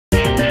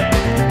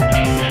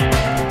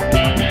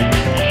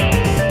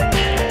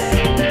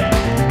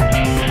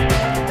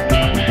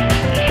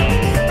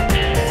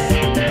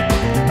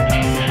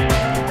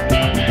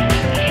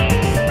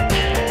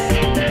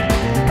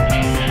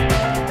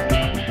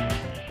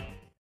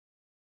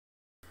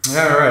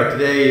All right,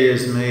 today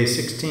is May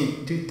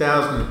 16th,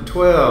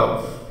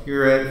 2012.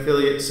 You're at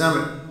Affiliate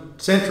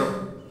Summit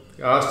Central,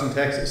 Austin,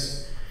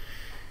 Texas.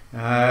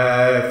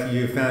 If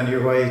you found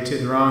your way to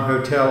the wrong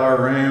hotel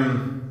or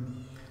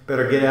room,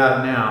 better get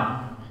out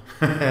now.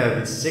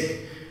 The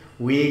sick,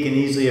 weak, and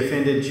easily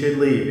offended should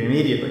leave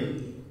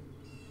immediately.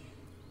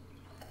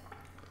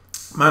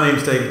 My name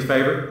is David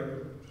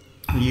Faber.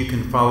 You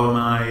can follow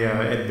my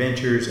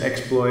adventures,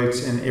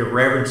 exploits, and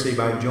irreverency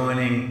by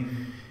joining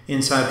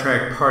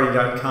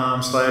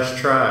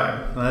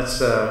InsideTrackParty.com/tribe. Let's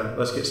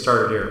get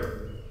started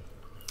here.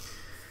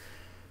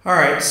 All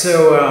right,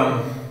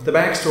 so the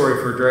backstory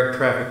for direct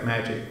traffic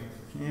magic.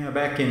 Yeah,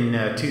 back in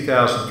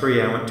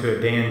 2003, I went to a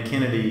Dan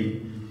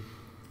Kennedy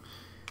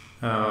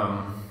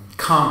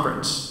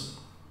conference,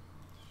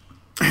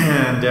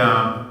 and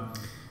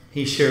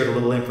he shared a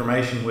little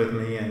information with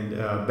me,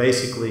 and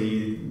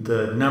basically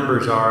the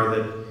numbers are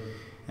that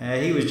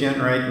he was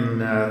generating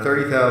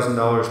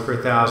 $30,000 per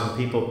 1,000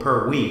 people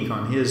per week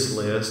on his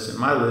list, and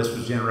my list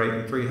was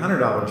generating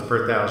 $300 per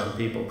 1,000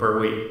 people per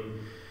week.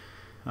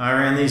 I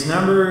ran these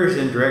numbers,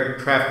 and direct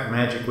traffic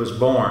magic was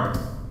born.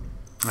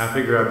 I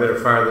figured I better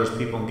fire those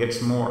people and get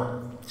some more.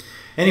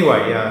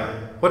 Anyway,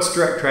 what's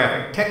direct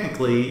traffic?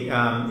 Technically,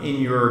 in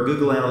your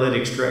Google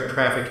Analytics, direct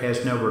traffic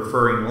has no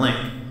referring link.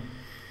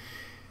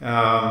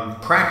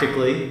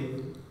 Practically,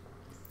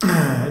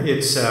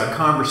 it's a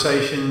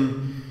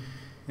conversation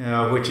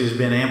which has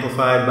been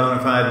amplified,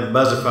 bonafide, and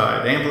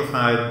buzzified.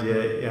 Amplified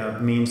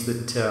means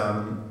that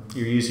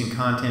you're using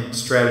content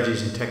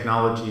strategies and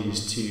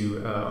technologies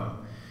to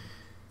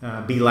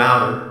be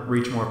louder,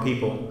 reach more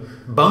people.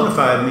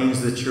 Bonafide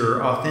means that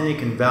you're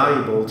authentic and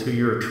valuable to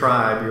your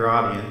tribe, your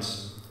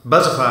audience.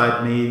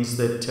 Buzzified means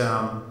that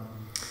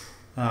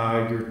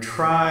your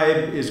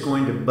tribe is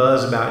going to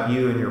buzz about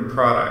you and your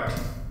product.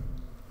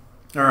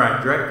 All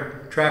right,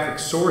 direct traffic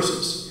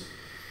sources.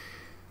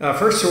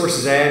 First source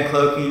is ad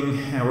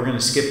cloaking. We're going to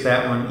skip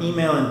that one.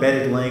 Email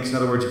embedded links. In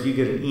other words, if you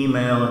get an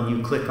email and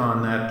you click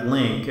on that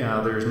link,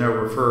 there's no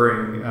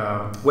referring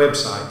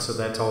website, so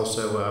that's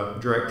also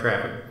direct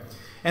traffic.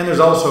 And there's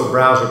also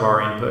browser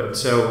bar input.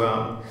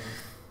 So,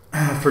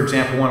 for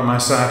example, one of my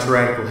sites,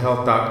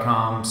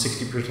 radicalhealth.com,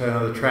 60%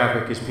 of the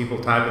traffic is people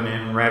typing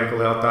in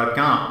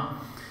radicalhealth.com.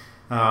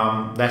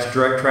 That's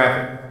direct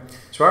traffic.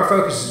 So our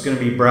focus is going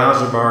to be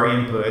browser bar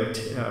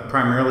input,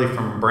 primarily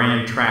from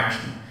brand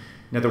traction.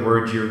 In other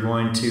words, you're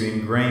going to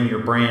ingrain your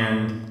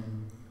brand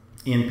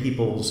in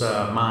people's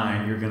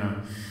mind. You're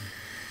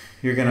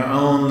gonna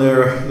own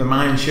the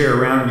mind share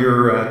around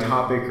your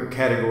topic or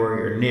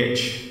category or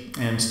niche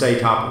and stay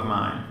top of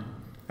mind.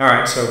 All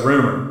right, so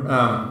rumor.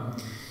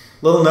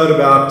 Little note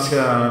about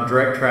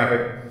direct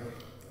traffic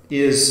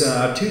is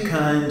two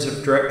kinds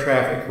of direct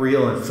traffic: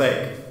 real and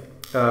fake.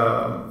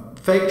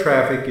 Fake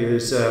traffic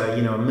is a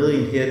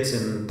million hits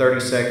in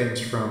 30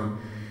 seconds from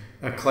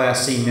a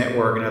Class C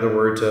network. In other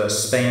words, a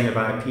span of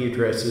IP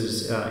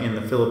addresses in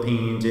the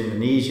Philippines,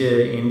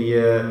 Indonesia,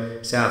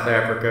 India, South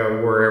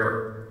Africa,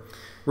 wherever.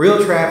 Real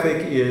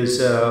traffic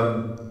is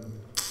a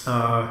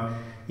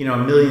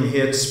million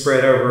hits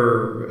spread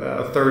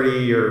over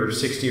 30 or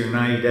 60 or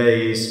 90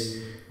 days,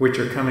 which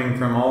are coming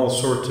from all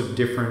sorts of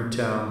different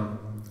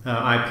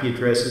IP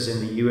addresses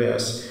in the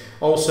U.S.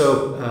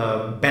 Also,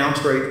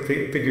 bounce rate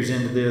figures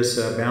into this.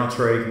 Bounce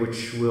rate,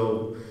 which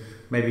will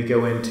maybe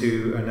go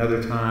into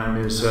another time,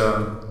 is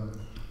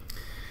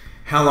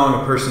how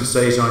long a person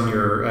stays on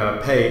your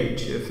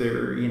page. If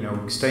they're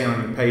staying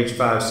on your page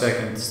 5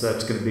 seconds,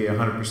 that's going to be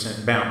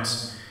 100%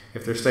 bounce.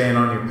 If they're staying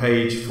on your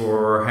page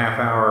for a half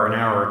hour, an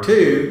hour or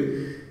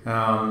two,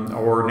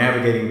 or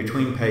navigating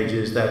between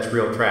pages, that's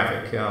real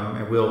traffic.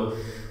 And we'll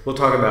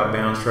talk about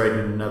bounce rate in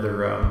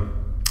another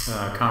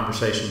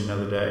conversation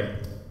another day.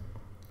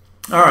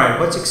 All right,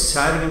 what's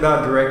exciting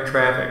about direct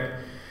traffic?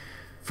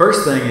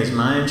 First thing is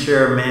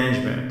mindshare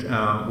management.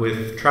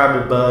 With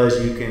Tribal Buzz,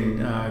 you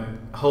can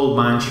hold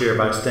mindshare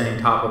by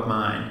staying top of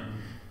mind.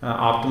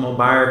 Optimal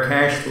buyer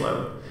cash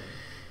flow.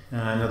 In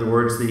other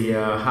words, the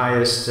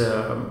highest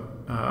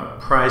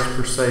price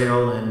per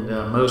sale and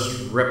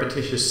most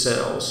repetitious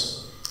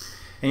sales.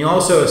 And you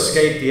also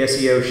escape the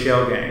SEO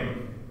shell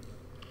game.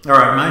 All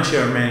right,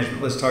 mindshare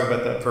management. Let's talk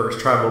about that first.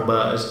 Tribal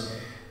Buzz.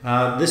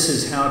 This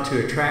is how to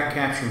attract,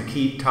 capture, and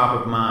keep top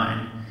of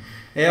mind.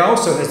 It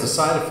also has the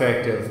side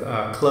effect of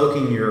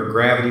cloaking your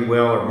gravity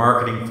well or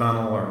marketing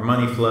funnel or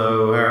money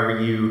flow,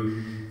 however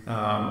you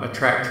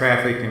attract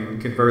traffic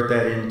and convert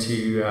that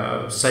into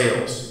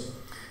sales.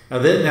 Now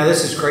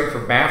this is great for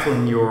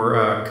baffling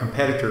your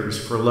competitors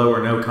for low or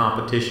no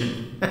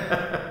competition.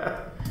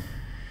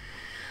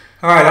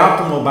 All right,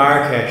 optimal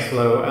buyer cash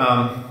flow.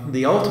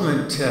 The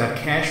ultimate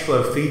cash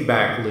flow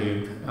feedback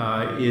loop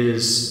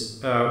is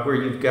where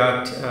you've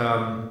got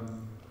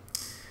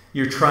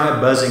your tribe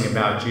buzzing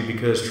about you,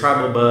 because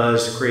tribal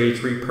buzz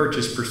creates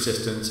repurchase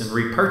persistence, and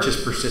repurchase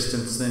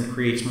persistence then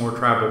creates more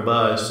tribal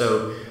buzz.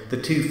 So the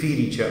two feed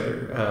each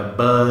other,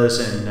 buzz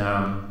and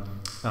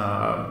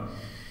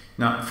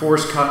not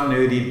forced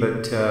continuity,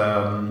 but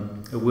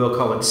we'll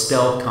call it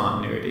stealth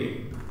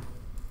continuity.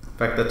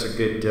 fact, that's a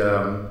good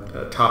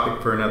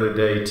topic for another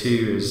day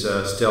too, is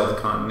stealth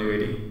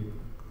continuity.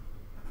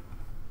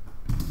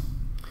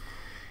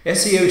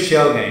 SEO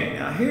shell game.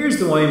 Now here's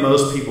the way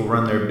most people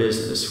run their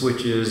business,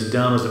 which is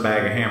dumb as a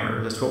bag of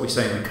hammers. That's what we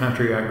say in the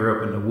country. I grew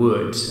up in the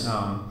woods.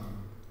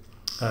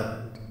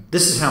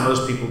 This is how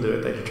most people do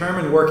it. They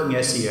determine working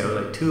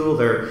SEO. They tool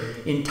their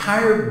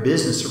entire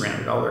business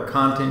around it, all their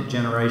content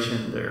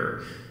generation,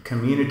 their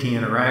community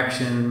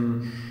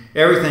interaction,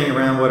 everything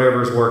around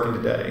whatever is working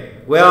today.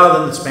 Well,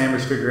 then the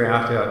spammers figure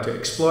out how to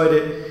exploit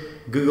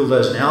it. Google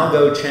does an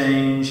algo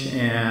change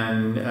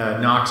and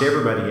knocks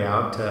everybody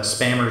out,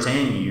 spammers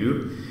and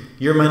you.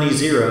 Your money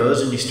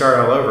zeros and you start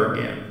all over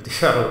again.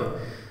 Oh,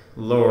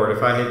 Lord,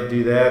 if I had to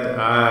do that,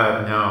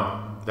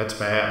 no, that's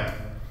bad.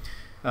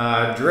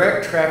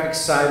 Direct traffic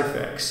side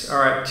effects. All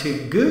right, to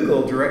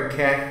Google, direct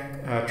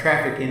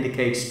traffic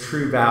indicates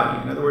true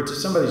value. In other words, if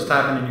somebody's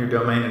typing in your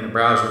domain in the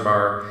browser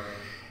bar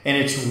and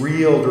it's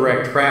real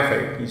direct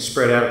traffic, you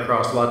spread out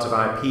across lots of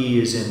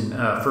IPs in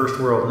first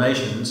world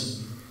nations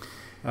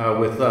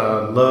with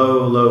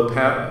low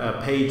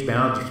page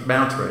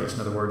bounce rates.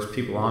 In other words,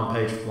 people on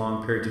page for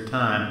long periods of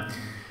time.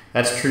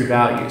 That's true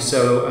value.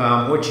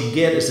 So what you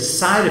get as a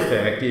side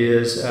effect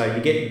is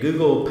you get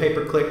Google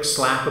pay-per-click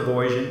slap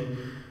avoidance.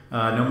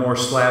 No more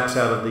slaps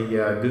out of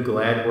the Google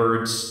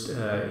AdWords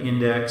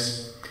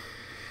index.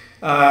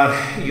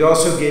 You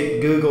also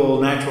get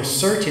Google natural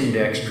search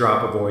index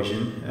drop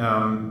avoidance.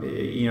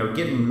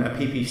 Getting a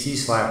PPC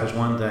slap is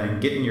one thing.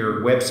 Getting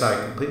your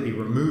website completely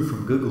removed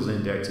from Google's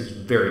index is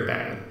very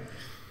bad.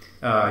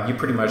 You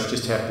pretty much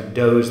just have to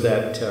doze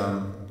that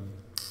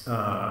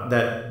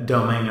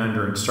domain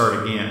under and start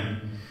again.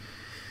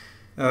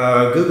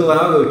 Google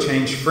algo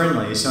change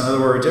friendly. So in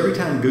other words, every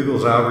time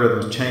Google's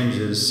algorithm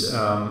changes,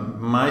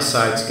 my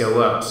sites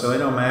go up. So it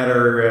don't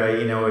matter,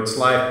 it's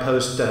live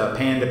post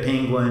Panda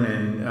Penguin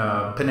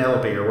and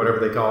Penelope or whatever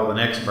they call the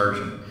next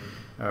version,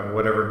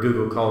 whatever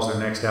Google calls their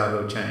next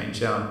algo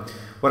change.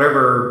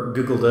 Whatever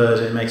Google does,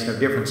 it makes no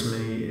difference to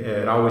me.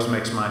 It always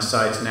makes my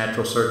site's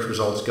natural search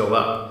results go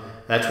up.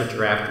 That's what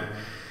you're after.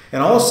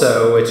 And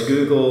also, it's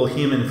Google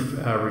human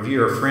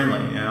reviewer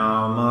friendly.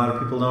 Now, a lot of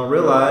people don't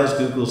realize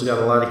Google's got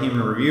a lot of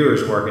human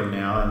reviewers working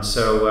now, and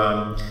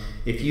so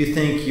if you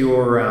think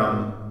you're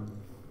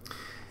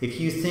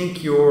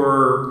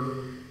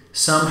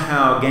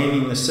somehow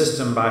gaming the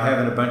system by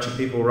having a bunch of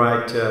people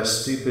write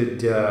stupid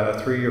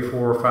 300 or 400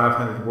 or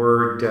 500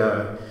 word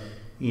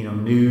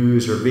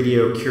news or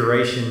video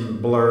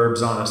curation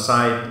blurbs on a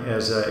site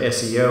as a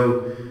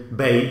SEO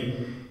bait.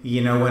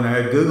 When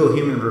a Google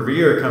human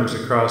reviewer comes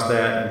across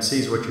that and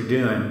sees what you're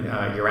doing,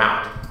 you're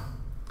out.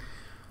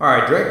 All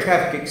right, direct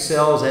traffic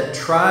excels at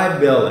tribe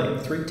building.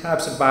 3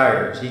 types of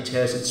buyers. Each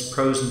has its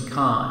pros and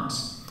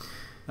cons.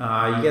 You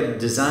got to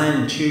design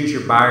and choose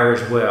your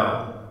buyers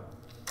well.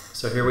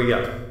 So here we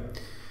go.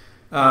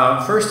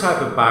 First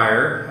type of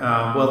buyer.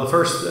 The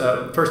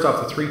first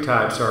off, the 3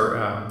 types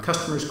are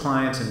customers,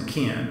 clients, and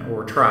kin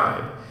or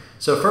tribe.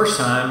 So first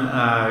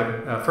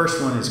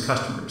one is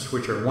customers,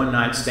 which are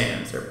one-night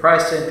stands. They're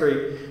price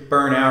centric,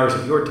 burn hours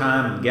of your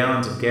time and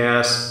gallons of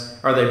gas,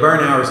 or they burn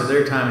hours of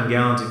their time and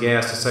gallons of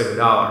gas to save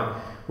 $1,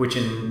 which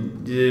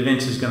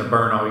eventually is going to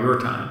burn all your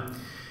time.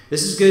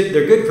 This is good.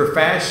 They're good for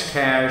fast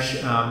cash,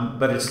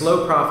 but it's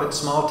low profit,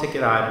 small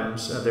ticket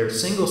items. They're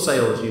single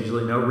sales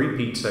usually, no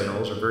repeat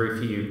sales or very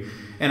few,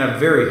 and a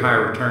very high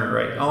return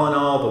rate. All in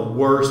all, the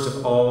worst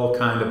of all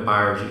kind of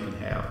buyers you can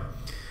have.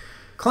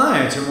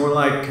 Clients are more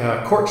like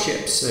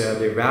courtships.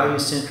 They're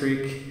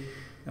value-centric.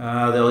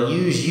 They'll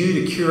use you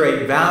to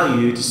curate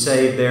value to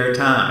save their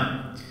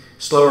time.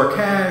 Slower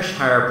cash,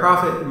 higher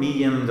profit,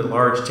 medium to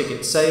large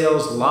ticket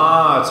sales,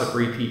 lots of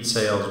repeat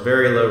sales,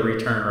 very low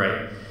return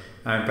rate.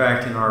 In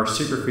fact, in our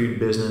superfood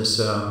business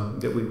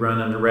that we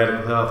run under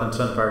Radical Health and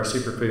Sunfire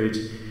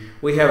Superfoods,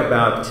 we have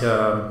about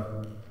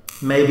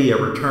maybe a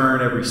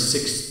return every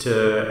 6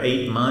 to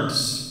 8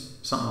 months,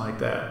 something like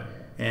that.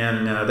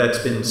 And that's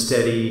been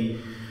steady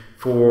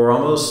for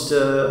almost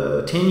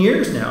 10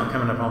 years now,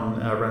 coming up on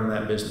running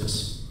that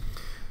business.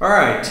 All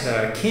right,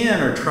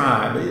 kin or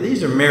tribe.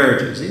 These are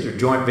marriages. These are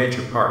joint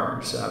venture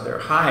partners. They're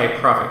high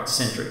profit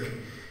centric.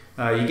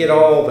 You get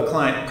all the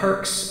client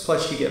perks,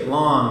 plus you get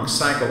long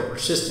cycle,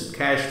 persistent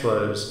cash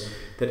flows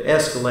that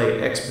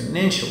escalate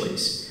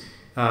exponentially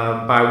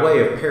by way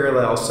of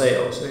parallel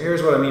sales. So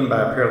here's what I mean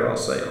by parallel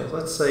sales.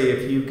 Let's say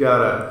if you've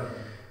got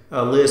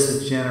a list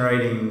that's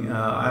generating,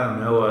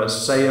 a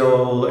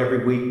sale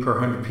every week per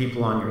 100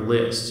 people on your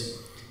list.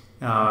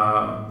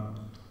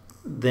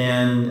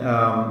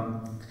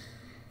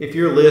 If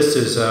your list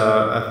is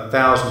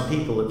 1,000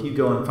 people, if you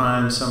go and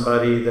find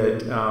somebody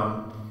that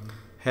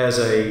has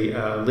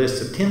a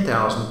list of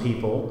 10,000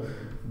 people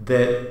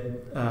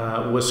that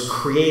was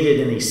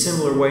created in a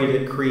similar way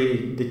that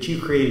you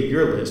created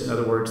your list. In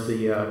other words,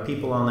 the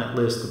people on that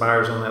list, the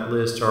buyers on that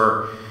list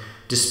are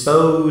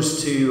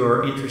disposed to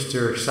or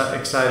interested or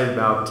excited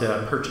about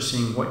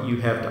purchasing what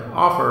you have to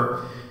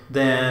offer,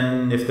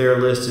 then if their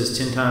list is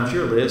 10 times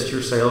your list,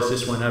 your sales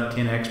just went up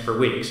 10x per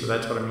week. So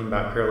that's what I mean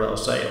by parallel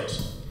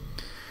sales.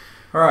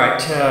 All right,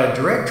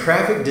 direct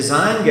traffic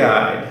design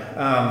guide.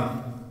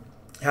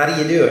 How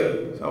do you do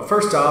it? So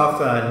first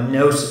off,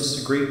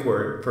 gnosis, a Greek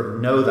word for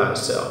know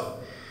thyself.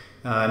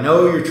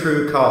 Know your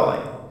true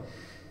calling.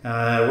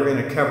 We're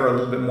going to cover a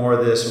little bit more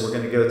of this, and we're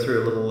going to go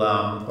through a little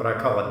what I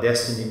call a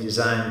destiny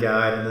design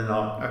guide, and then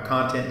a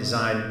content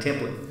design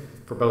template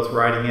for both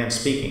writing and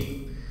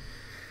speaking.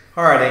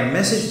 All right, a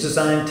message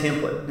design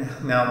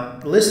template. Now,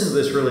 listen to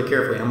this really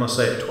carefully. I'm going to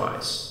say it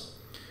twice.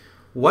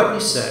 What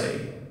you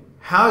say,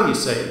 how you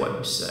say what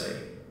you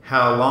say,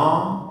 how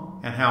long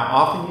and how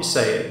often you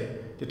say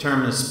it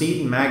determine the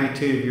speed and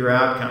magnitude of your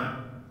outcome.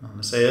 I'm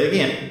going to say it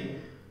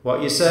again.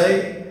 What you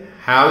say,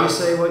 how you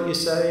say what you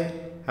say,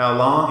 how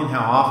long and how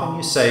often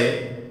you say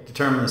it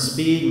determine the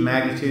speed and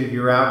magnitude of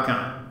your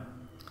outcome.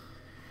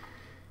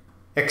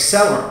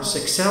 Accelerants.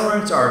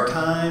 Accelerants are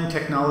time,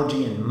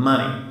 technology, and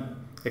money.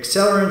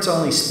 Accelerants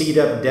only speed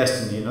up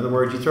destiny. In other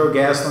words, you throw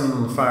gasoline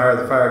on the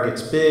fire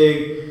gets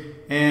big,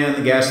 and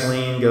the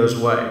gasoline goes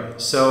away.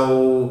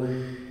 So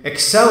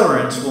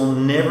accelerants will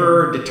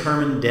never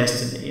determine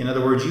destiny. In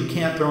other words, you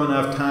can't throw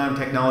enough time,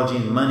 technology,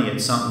 and money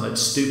at something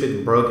that's stupid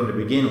and broken to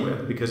begin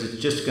with, because it's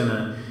just going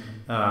to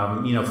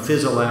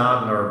fizzle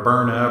out or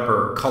burn up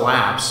or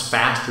collapse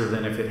faster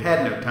than if it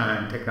had no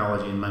time,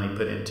 technology, and money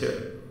put into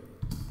it.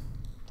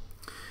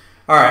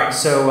 All right,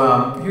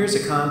 so here's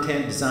a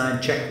content design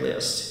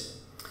checklist.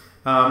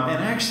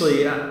 And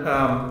actually,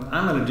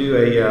 I'm going to do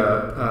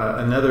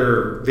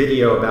another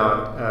video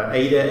about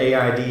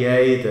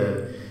AIDA,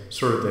 the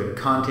sort of the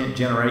content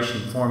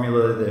generation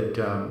formula that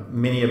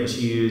many of us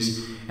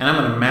use, and I'm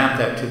going to map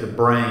that to the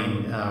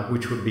brain,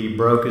 which would be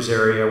Broca's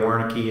area,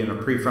 Wernicke, and a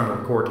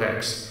prefrontal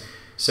cortex.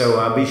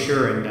 So be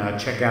sure and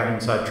check out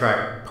Inside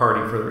Track Party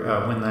for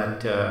when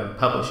that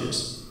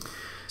publishes.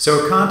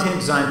 So a content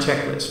design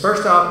checklist.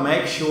 First off,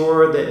 make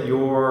sure that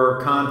your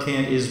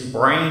content is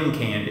brain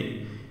candy.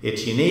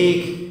 It's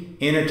unique,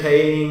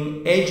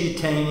 entertaining,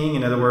 edutaining.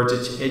 In other words,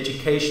 it's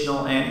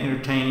educational and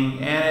entertaining,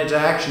 and it's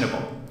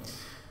actionable.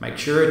 Make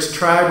sure it's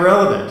tribe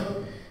relevant.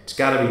 It's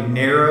got to be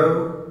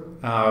narrow,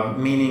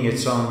 meaning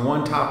it's on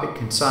one topic,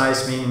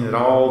 concise, meaning that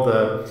all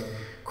the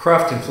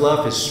cruft and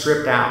fluff is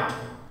stripped out.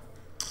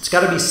 It's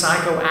got to be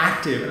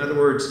psychoactive. In other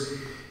words,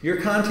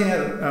 your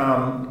content,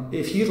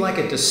 if you'd like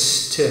it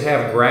to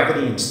have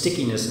gravity and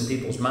stickiness in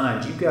people's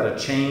minds, you've got to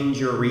change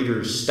your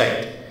reader's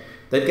state.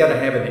 They've got to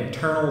have an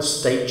internal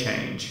state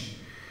change.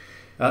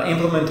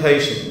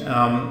 Implementation.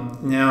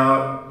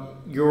 Now,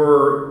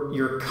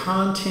 your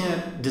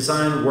content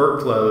design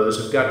workflows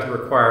have got to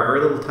require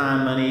very little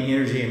time, money,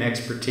 energy, and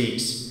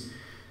expertise.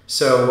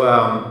 So,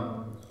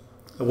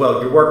 well,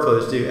 your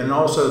workflows do. And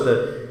also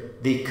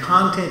the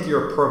content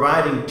you're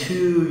providing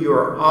to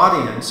your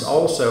audience,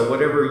 also,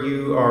 whatever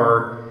you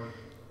are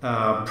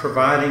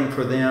providing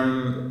for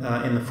them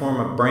in the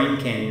form of brain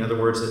candy, in other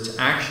words, it's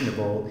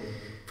actionable,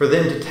 for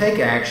them to take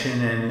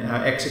action and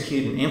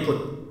execute and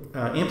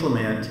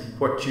implement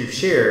what you've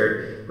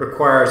shared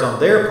requires on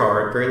their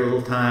part very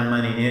little time,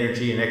 money, and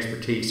energy, and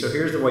expertise. So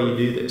here's the way you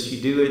do this. You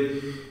do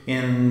it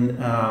in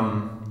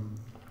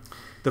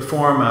the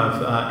form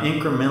of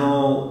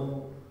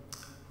incremental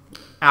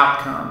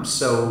outcomes.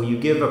 So you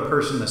give a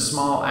person a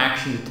small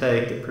action to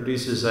take that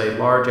produces a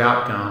large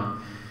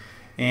outcome.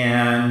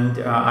 And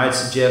I'd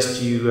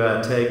suggest you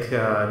take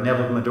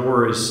Neville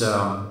Medora's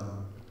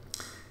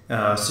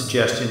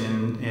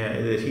suggestion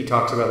that he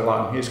talks about a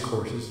lot in his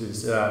courses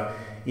is,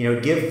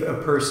 give a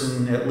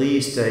person at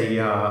least a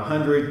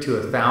 100 to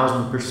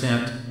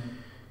 1,000%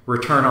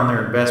 return on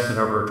their investment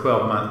over a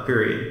 12-month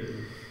period.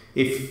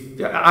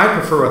 If I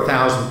prefer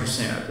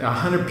 1,000%,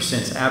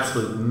 100% is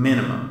absolute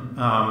minimum.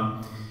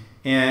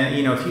 And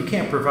if you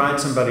can't provide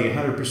somebody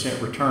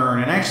 100%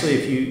 return, and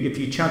actually if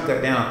you chunk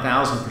that down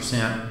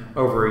 1,000%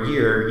 over a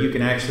year, you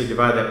can actually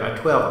divide that by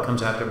 12. It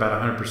comes out to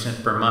about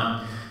 100% per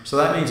month. So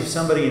that means if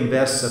somebody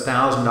invests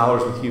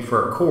 $1,000 with you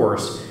for a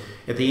course,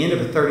 at the end of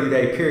a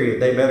 30-day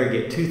period, they better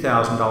get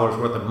 $2,000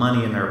 worth of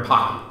money in their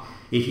pocket.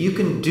 If you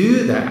can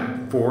do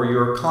that for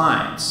your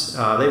clients,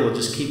 they will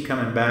just keep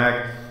coming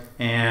back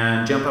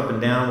and jump up and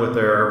down with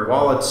their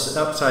wallets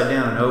upside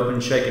down and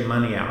open, shaking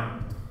money out.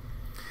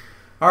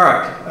 All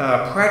right,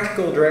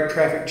 practical direct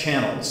traffic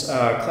channels,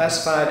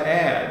 classified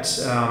ads.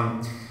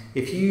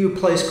 If you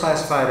place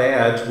classified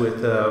ads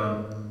with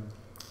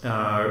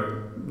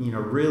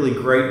really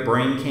great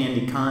brain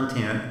candy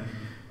content,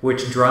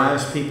 which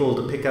drives people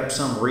to pick up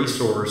some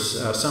resource,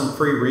 some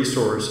free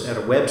resource at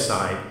a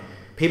website,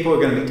 people are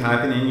going to be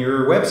typing in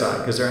your website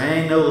because there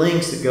ain't no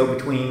links that go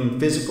between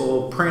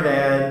physical print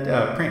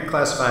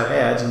classified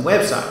ads and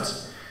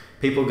websites.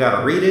 People got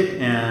to read it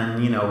and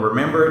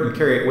remember it and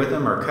carry it with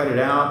them, or cut it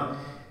out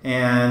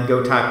and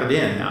go type it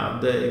in.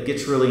 Now, it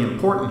gets really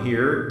important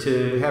here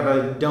to have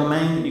a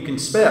domain that you can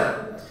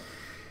spell.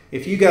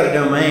 If you got a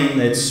domain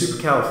that's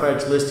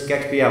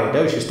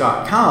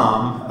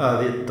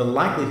supercalifragilisticexpialidocious.com, the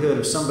likelihood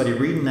of somebody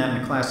reading that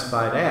in a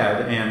classified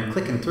ad and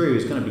clicking through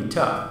is going to be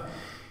tough.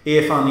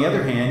 If, on the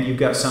other hand, you've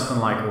got something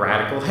like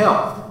radical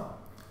health,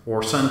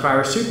 or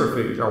Sunfire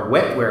Superfoods, or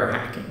wetware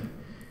hacking,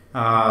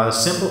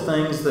 Simple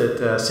things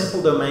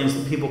simple domains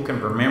that people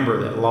can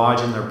remember, that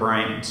lodge in their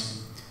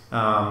brains.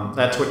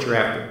 That's what you're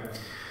after.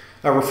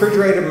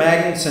 Refrigerator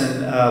magnets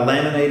and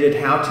laminated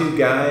how-to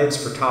guides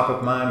for top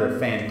of mind are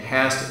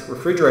fantastic.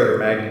 Refrigerator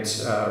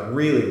magnets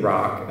really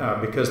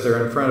rock because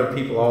they're in front of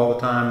people all the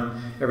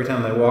time, every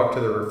time they walk to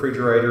the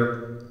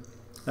refrigerator.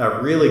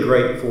 Really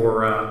great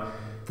for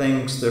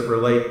things that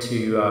relate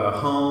to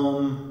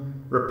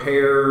home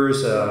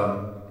repairs,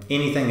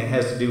 anything that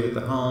has to do with the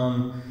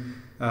home,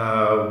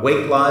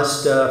 weight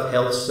loss stuff,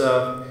 health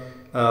stuff.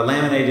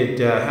 Laminated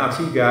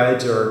how-to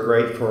guides are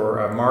great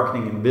for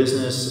marketing and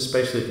business,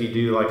 especially if you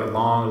do like a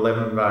long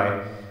 11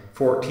 by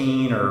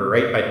 14 or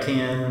 8 by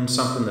 10,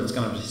 something that's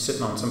going to be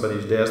sitting on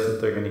somebody's desk that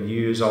they're going to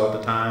use all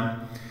the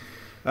time.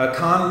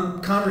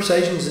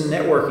 Conversations and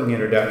networking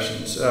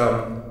introductions.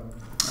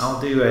 I'll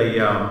do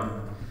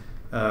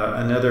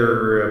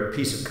another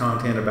piece of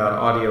content about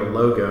audio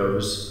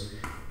logos,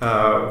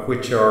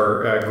 which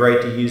are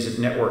great to use as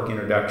network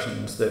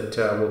introductions that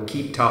will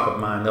keep top of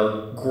mind.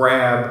 They'll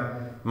grab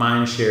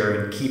mind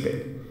share and keep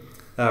it.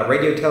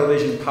 Radio,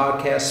 television,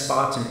 podcast,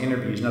 spots, and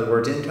interviews. In other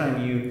words,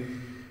 anytime you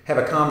have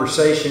a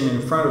conversation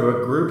in front of a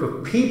group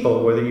of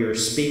people, whether you're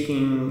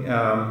speaking,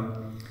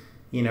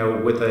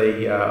 with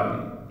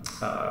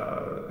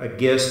a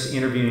guest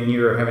interviewing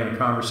you or having a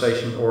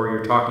conversation, or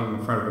you're talking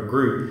in front of a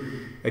group,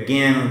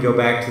 again, we go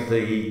back to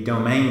the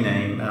domain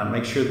name.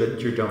 Make sure that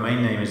your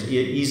domain name is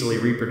easily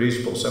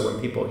reproducible, so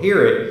when people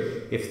hear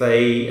it, if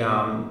they've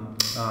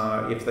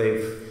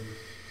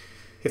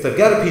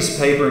got a piece of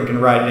paper and can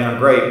write it down,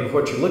 great. But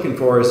what you're looking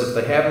for is if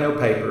they have no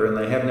paper and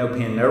they have no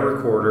pen, no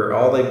recorder,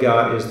 all they've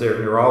got is their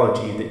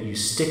neurology, that you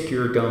stick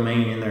your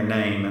domain in their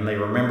name and they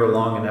remember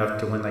long enough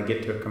to when they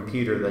get to a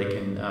computer, they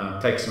can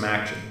take some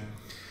action.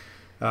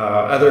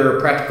 Other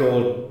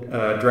practical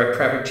direct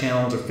traffic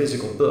channels are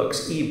physical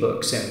books,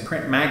 ebooks, and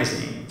print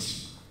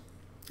magazines.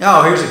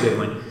 Oh, here's a good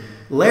one.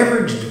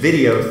 Leveraged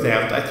video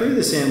theft. I threw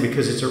this in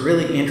because it's a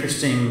really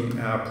interesting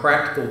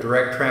practical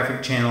direct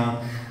traffic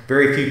channel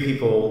very few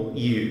people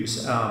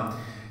use.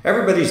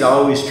 Everybody's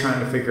always trying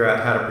to figure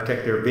out how to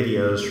protect their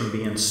videos from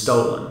being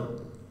stolen.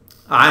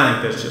 I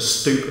think that's just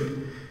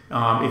stupid.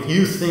 If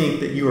you think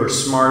that you are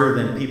smarter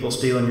than people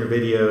stealing your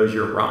videos,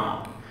 you're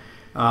wrong.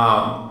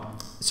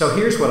 So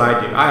here's what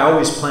I do. I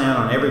always plan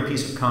on every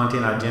piece of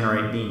content I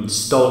generate being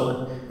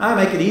stolen. I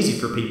make it easy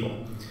for people.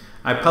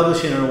 I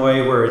publish it in a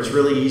way where it's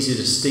really easy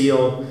to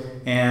steal,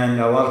 and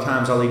a lot of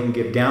times I'll even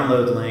give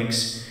download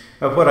links.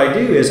 But what I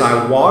do is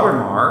I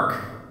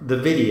watermark the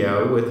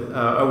video with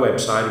a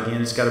website.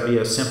 Again, it's got to be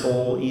a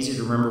simple, easy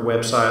to remember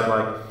website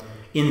like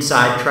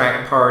Inside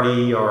Track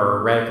Party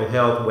or Radical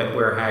Health,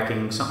 Wetware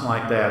Hacking, something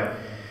like that.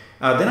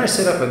 Then I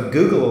set up a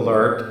Google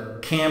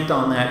alert camped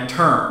on that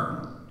term.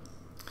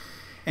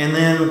 And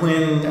then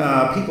when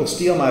people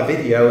steal my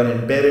video and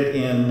embed it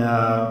in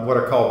what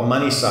are called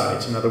money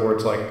sites, in other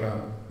words, like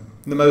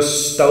the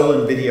most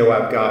stolen video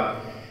I've got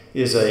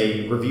is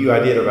a review I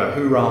did about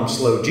Huron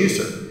Slow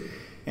Juicer.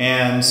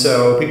 And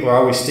so people are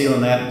always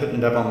stealing that and putting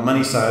it up on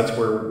money sites,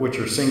 which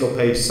are single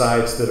page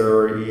sites that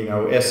are,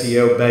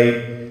 SEO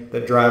bait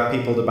that drive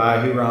people to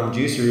buy Huron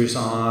juicers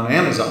on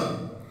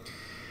Amazon.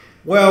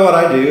 Well, what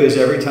I do is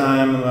every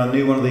time a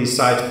new one of these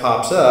sites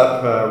pops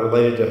up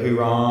related to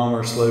Huron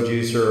or Slow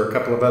Juicer or a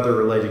couple of other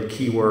related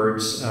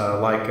keywords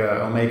like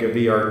Omega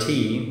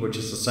VRT, which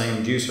is the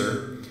same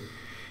juicer,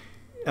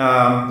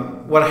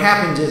 what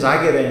happens is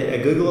I get a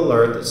Google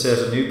alert that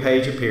says a new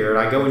page appeared.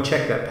 I go and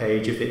check that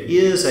page. If it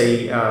is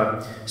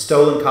a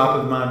stolen copy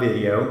of my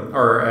video,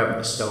 or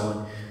a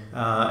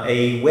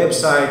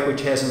website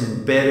which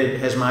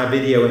has my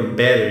video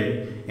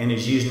embedded and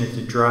is using it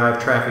to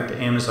drive traffic to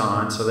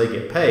Amazon so they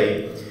get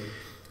paid,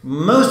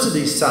 most of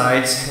these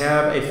sites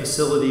have a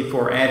facility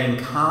for adding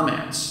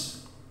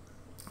comments.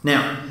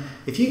 Now,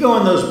 if you go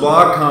in those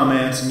blog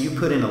comments and you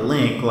put in a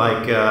link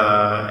like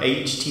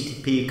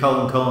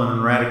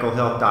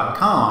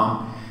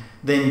http://radicalhealth.com,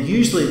 then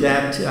usually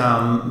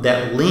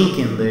that link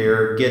in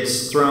there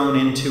gets thrown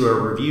into a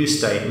review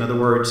state. In other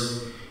words,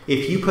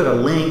 if you put a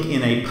link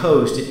in a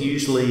post, it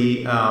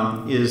usually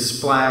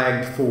is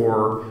flagged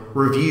for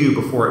review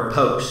before it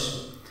posts.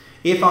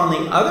 If, on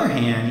the other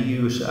hand,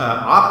 you use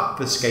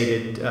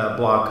obfuscated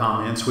blog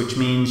comments, which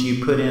means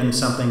you put in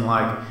something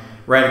like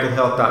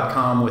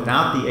radicalhealth.com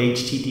without the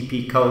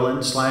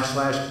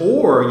http://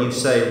 or you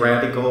say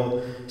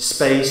radical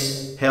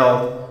space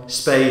health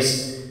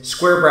space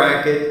square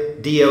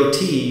bracket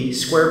DOT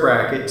square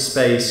bracket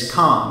space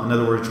com. In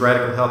other words,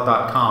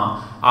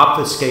 radicalhealth.com.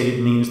 Obfuscated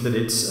means that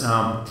it's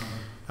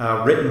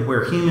written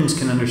where humans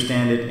can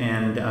understand it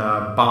and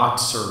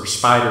bots or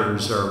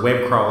spiders or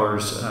web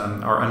crawlers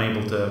are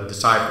unable to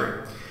decipher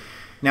it.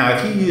 Now,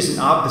 if you use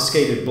an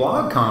obfuscated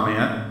blog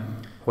comment,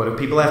 what do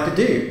people have to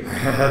do?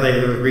 They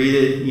read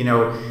it,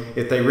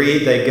 if they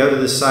go to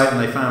this site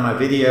and they find my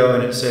video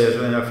and it says,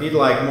 if you'd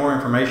like more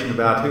information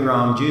about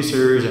Huron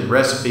juicers and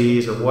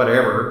recipes or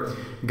whatever,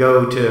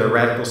 go to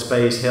radical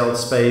space health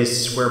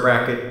space square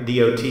bracket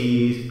DOT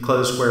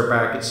close square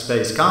bracket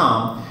space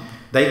com.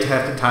 They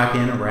have to type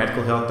in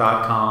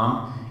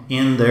radicalhealth.com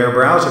in their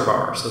browser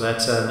bar. So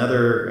that's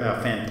another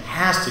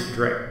fantastic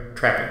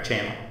traffic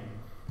channel.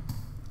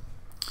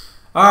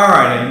 All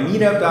right, a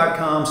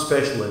meetup.com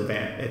special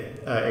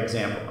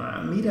example.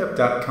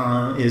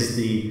 Meetup.com is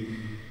the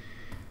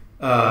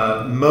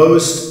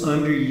most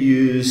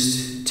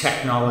underused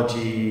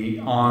technology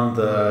on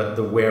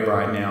the web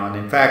right now. And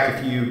in fact,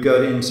 if you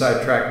go to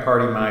Inside Track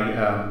Party,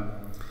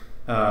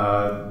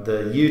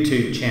 the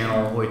YouTube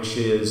channel, which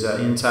is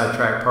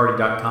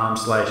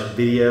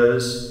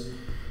insidetrackparty.com/videos,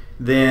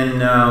 then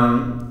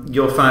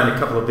you'll find a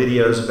couple of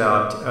videos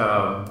about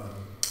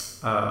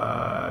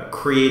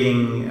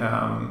creating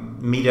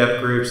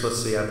meetup groups.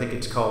 Let's see, I think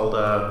it's called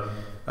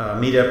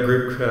Meetup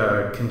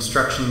Group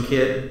Construction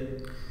Kit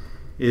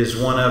is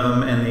one of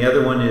them, and the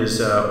other one is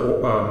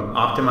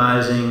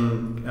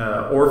optimizing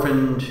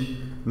orphaned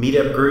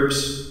meetup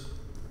groups.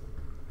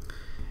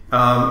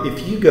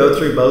 If you go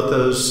through both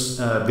those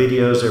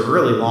videos, they're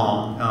really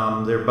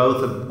long. They're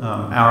both an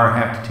hour and a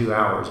half to 2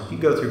 hours. If you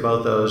go through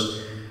both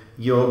those,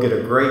 you'll get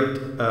a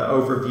great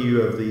overview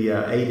of the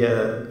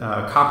ADA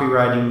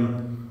copywriting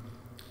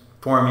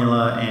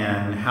formula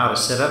and how to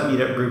set up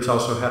meetup groups,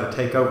 also how to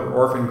take over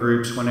orphan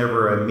groups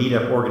whenever a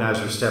meetup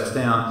organizer steps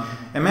down.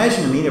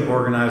 Imagine a meetup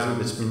organizer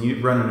that's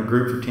been running a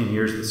group for 10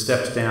 years that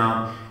steps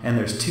down, and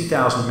there's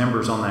 2,000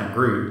 members on that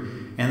group,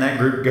 and that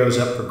group goes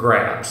up for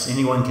grabs.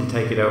 Anyone can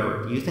take it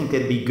over. Do you think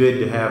it'd be good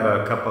to have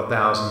a couple of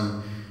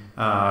thousand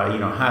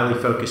highly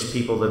focused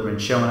people that have been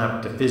showing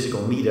up to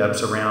physical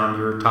meetups around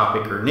your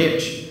topic or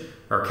niche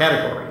or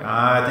category?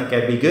 I think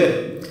that'd be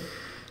good.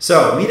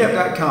 So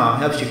meetup.com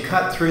helps you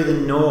cut through the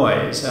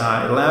noise. It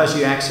allows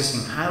you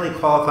accessing highly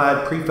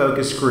qualified,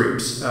 pre-focused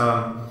groups.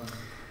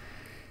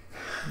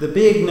 The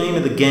big name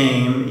of the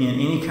game in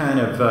any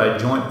kind of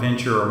joint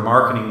venture or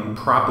marketing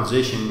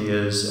proposition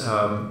is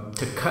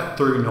to cut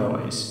through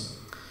noise.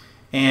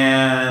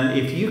 And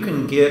if you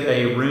can get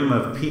a room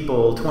of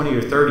people, 20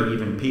 or 30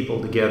 even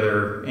people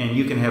together, and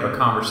you can have a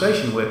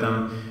conversation with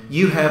them,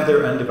 you have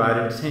their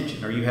undivided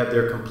attention, or you have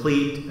their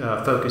complete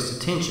focused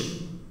attention.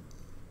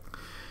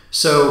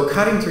 So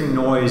cutting through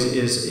noise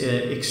is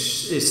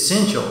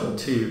essential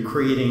to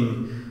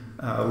creating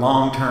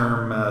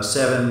long-term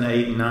 7,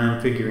 8, and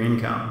 9-figure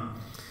income.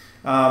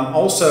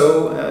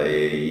 Also,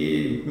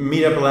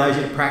 Meetup allows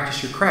you to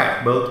practice your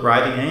craft, both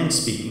writing and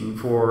speaking,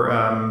 for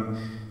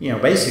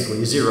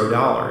basically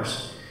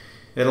 $0.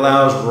 It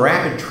allows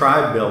rapid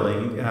tribe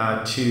building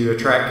to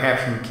attract,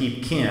 capture, and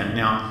keep kin.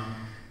 Now,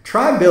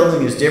 tribe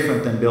building is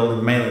different than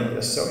building mailing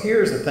lists. So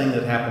here's the thing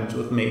that happens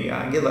with me.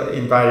 I get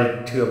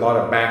invited to a lot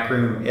of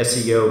backroom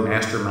SEO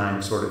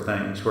mastermind sort of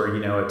things where,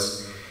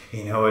 it's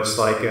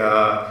like,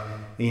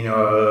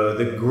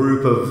 the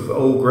group of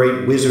old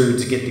great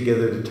wizards get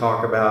together to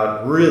talk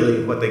about,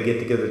 really what they get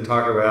together to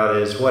talk about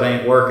is what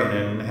ain't working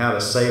and how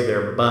to save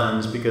their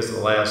buns because of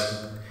the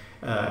last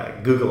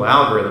Google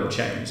algorithm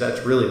change.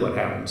 That's really what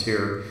happens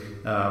here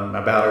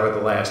about over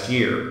the last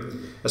year.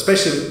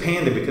 Especially with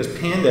Panda, because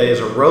Panda is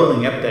a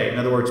rolling update. In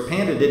other words,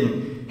 Panda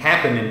didn't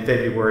happen in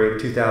February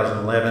of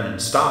 2011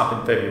 and stop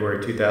in February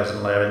of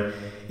 2011.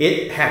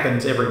 It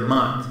happens every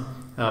month.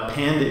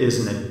 Panda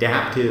is an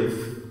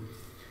adaptive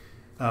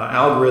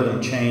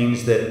algorithm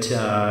change that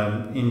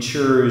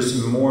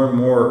ensures more and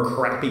more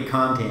crappy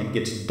content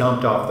gets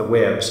dumped off the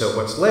web. So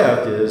what's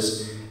left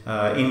is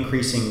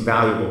increasing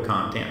valuable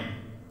content.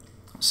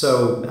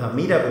 So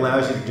Meetup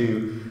allows you to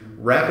do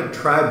rapid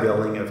tribe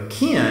building of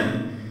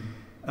kin,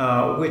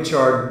 which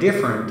are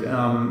different,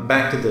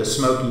 back to the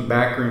smoky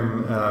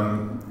backroom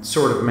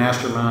sort of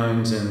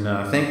masterminds and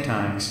think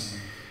tanks.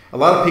 A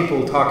lot of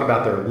people talk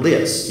about their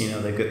lists.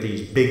 They've got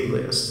these big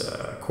lists,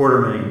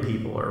 250,000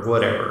 people or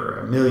whatever,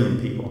 1 million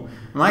people.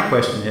 My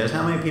question is,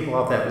 how many people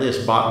off that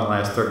list bought in the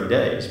last 30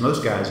 days?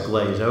 Most guys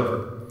glaze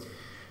over.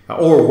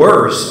 Or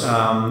worse,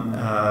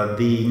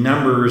 the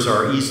numbers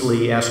are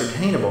easily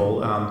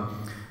ascertainable.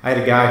 I had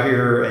a guy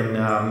here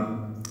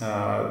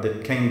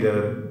that came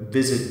to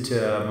visit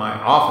my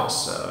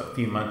office a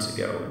few months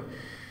ago.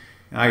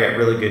 I got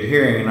really good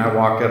hearing, and I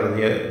walked out of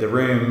the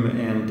room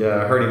and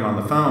heard him on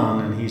the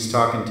phone, and he's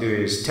talking to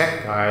his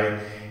tech guy,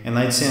 and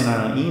they'd sent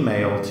out an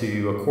email to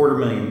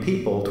 250,000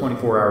 people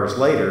 24 hours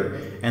later,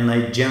 and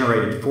they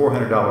generated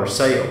 $400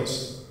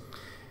 sales.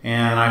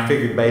 And I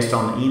figured, based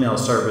on the email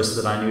service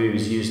that I knew he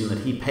was using, that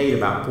he paid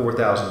about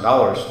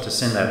 $4,000 to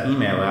send that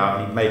email out,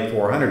 and he made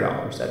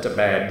 $400. That's a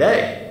bad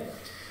day.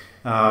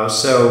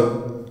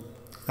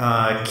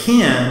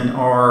 Kin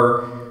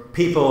are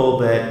people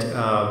that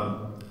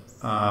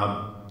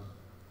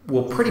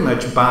will pretty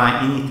much buy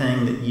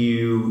anything that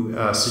you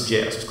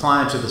suggest.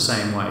 Clients are the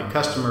same way.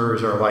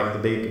 Customers are like the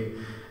big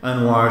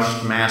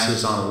unwashed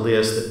masses on a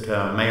list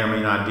that may or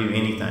may not do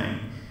anything.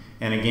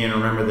 And again,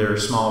 remember, they're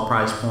small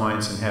price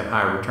points and have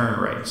high return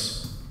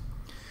rates.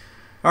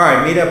 All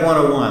right, Meetup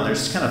 101.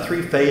 There's kind of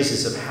 3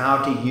 phases of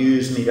how to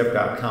use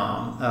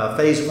Meetup.com.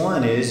 Phase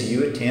 1 is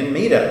you attend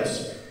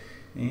meetups.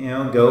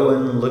 Go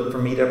and look for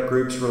meetup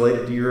groups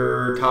related to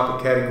your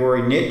topic,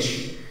 category,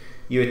 niche.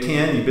 You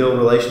attend, you build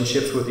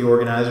relationships with the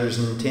organizers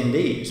and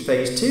attendees.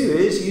 Phase 2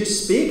 is you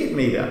speak at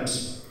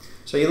meetups.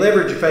 So you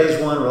leverage your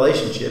phase 1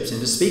 relationships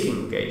into speaking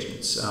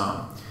engagements.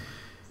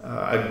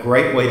 A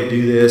great way to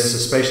do this,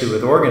 especially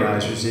with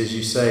organizers, is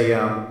you say,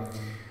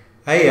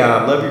 hey,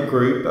 I love your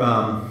group.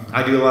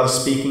 I do a lot of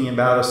speaking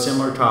about a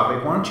similar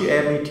topic. Why don't you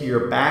add me to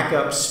your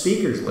backup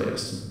speakers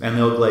list? And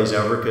they'll glaze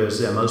over because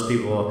most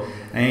people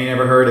ain't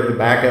ever heard of the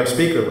backup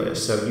speaker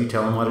list. So you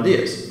tell them what it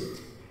is.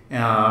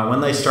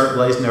 When they start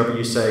glazing over,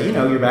 you say,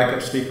 your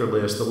backup speaker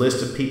list, the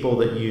list of people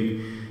that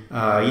you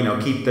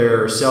keep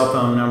their cell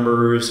phone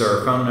numbers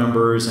or phone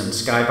numbers and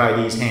Skype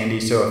IDs handy.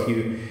 So if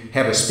you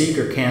have a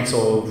speaker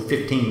cancel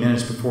 15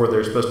 minutes before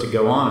they're supposed to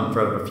go on in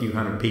front of a few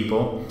hundred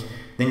people,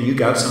 then you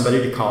got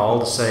somebody to call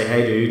to say,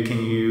 hey dude,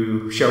 can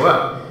you show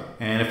up?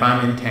 And if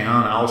I'm in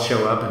town, I'll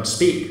show up and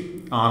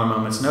speak on a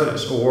moment's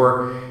notice.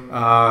 Or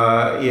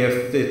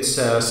if it's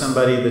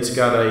somebody that's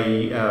got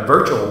a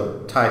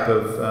virtual type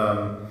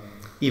of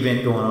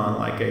event going on,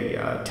 like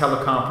a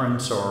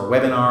teleconference or a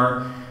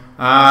webinar,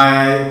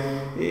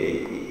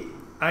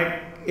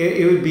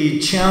 it would be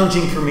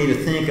challenging for me to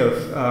think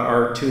of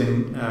or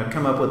to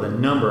come up with a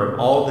number of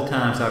all the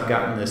times I've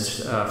gotten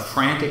this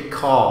frantic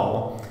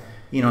call,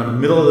 in the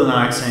middle of the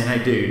night saying,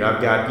 hey dude,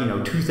 I've got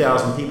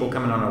 2,000 people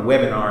coming on a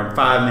webinar in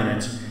 5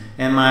 minutes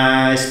and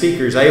my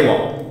speaker's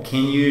AWOL.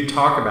 Can you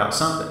talk about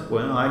something?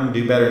 Well, I can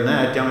do better than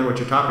that. Tell me what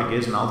your topic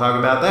is and I'll talk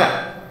about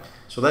that.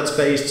 So that's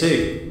phase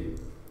 2.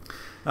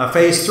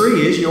 Phase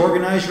 3 is you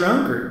organize your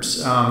own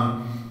groups.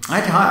 I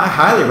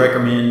highly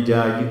recommend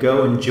you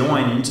go and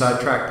join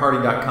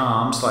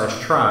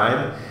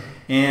InsideTrackParty.com/tribe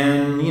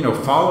and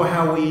follow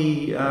how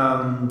we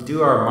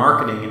do our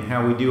marketing and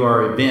how we do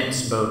our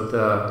events, both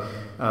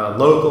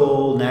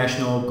local,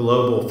 national,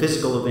 global,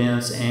 physical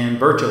events and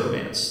virtual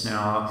events.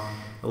 Now,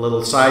 a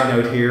little side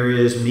note here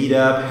is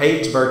Meetup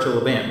hates virtual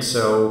events,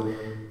 so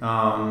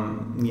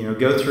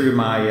go through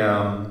my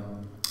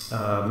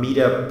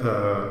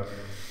Meetup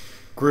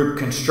group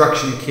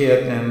construction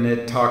kit, and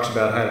it talks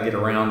about how to get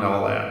around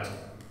all that.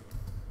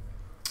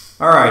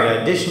 All right,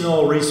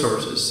 additional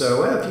resources.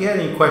 So if you have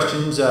any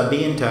questions,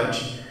 be in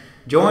touch.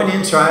 Join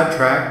Inside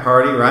Track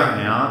Party right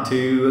now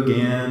to,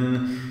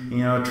 again,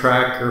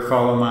 track or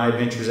follow my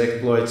adventures,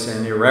 exploits,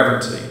 and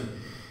irreverencing.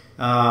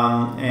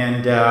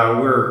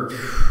 We're,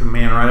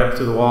 right up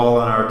to the wall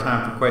on our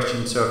time for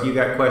questions. So if you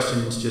got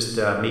questions, just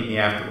meet me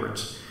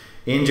afterwards.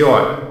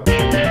 Enjoy.